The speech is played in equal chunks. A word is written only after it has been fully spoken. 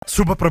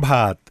शुभ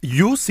प्रभात।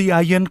 यो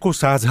सीआईएन को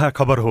साझा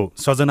खबर हो।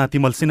 सजना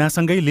तिमल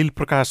सिन्हासँगै लील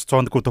प्रकाश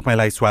चन्दको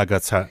तपाईलाई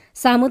स्वागत छ।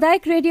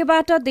 सामुदायिक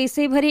रेडियोबाट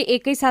देशैभरि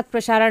एकैसाथ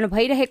प्रसारण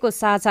भइरहेको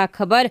साझा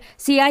खबर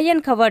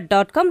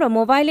CINखबर.com र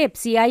मोबाइल एप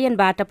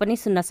CINबाट पनि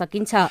सुन्न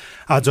सकिन्छ।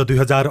 आज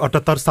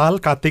 2078 साल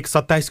कार्तिक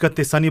 27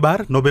 गते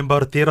शनिबार,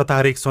 नोभेम्बर 13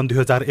 तारिक सन्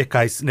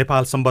 2021,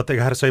 नेपाल सम्वत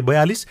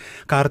 1142,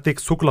 कार्तिक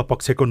शुक्ल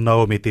पक्षको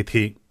नवमी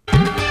तिथि।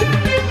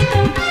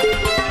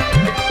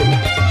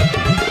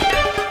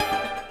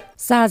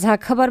 साझा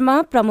खबरमा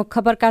प्रमुख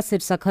खबरका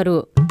शीर्षकहरू।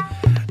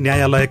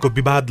 न्यायालयको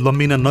विवाद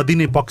लम्बिन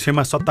नदिने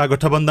पक्षमा सत्ता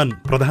गठबन्धन,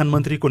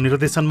 प्रधानमन्त्रीको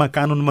निर्देशनमा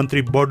कानून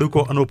मन्त्री बडुको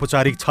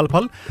अनौपचारिक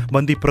छलफल,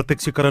 बन्दी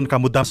प्रत्यक्षीकरणका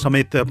मुद्दा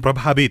समेत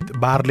प्रभावित,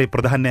 बारले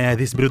प्रधान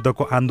न्यायाधीश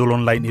विरुद्धको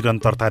आन्दोलनलाई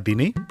निरन्तरता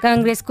दिने।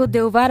 कांग्रेसको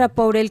देउबा र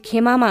पौडेल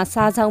खेमामा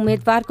साझा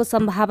उम्मेद्वारको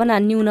सम्भावना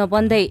न्यून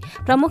बन्दै,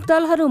 प्रमुख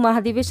दलहरू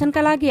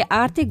महाधिवेशनका लागि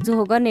आर्थिक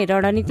जोहो गर्ने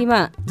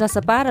रणनीतिमा,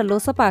 जसपा र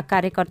लोसपा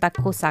कार्यकर्ता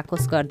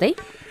खोसाखोस गर्दै।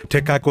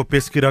 ठेक्काको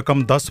पेशकी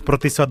रकम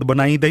 10%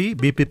 बनाइँदै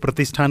बीपी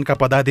प्रतिष्ठानका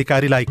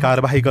पदाधिकारीलाई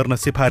कारबाही गर्न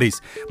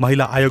सिफारिस,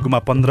 महिला आयोगमा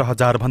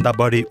 15,000 भन्दा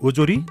बढी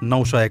उजुरी,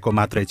 900 को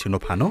मात्रै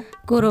छिनोफानो।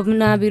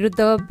 कोरोना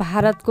विरुद्ध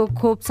भारतको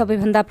खोप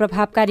सबैभन्दा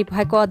प्रभावकारी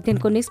भएको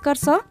अध्ययनको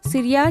निष्कर्ष,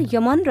 सिरिया,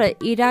 यमन र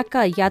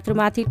इराकका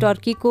यात्रुमाथि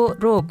टर्कीको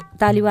रोक,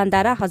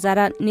 तालिबानद्वारा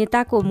हजारा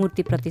नेताको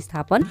मूर्ति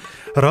प्रतिस्थापन।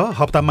 र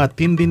हप्तामा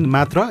 3 दिन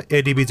मात्र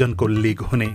ए डिभिजनको लिग हुने।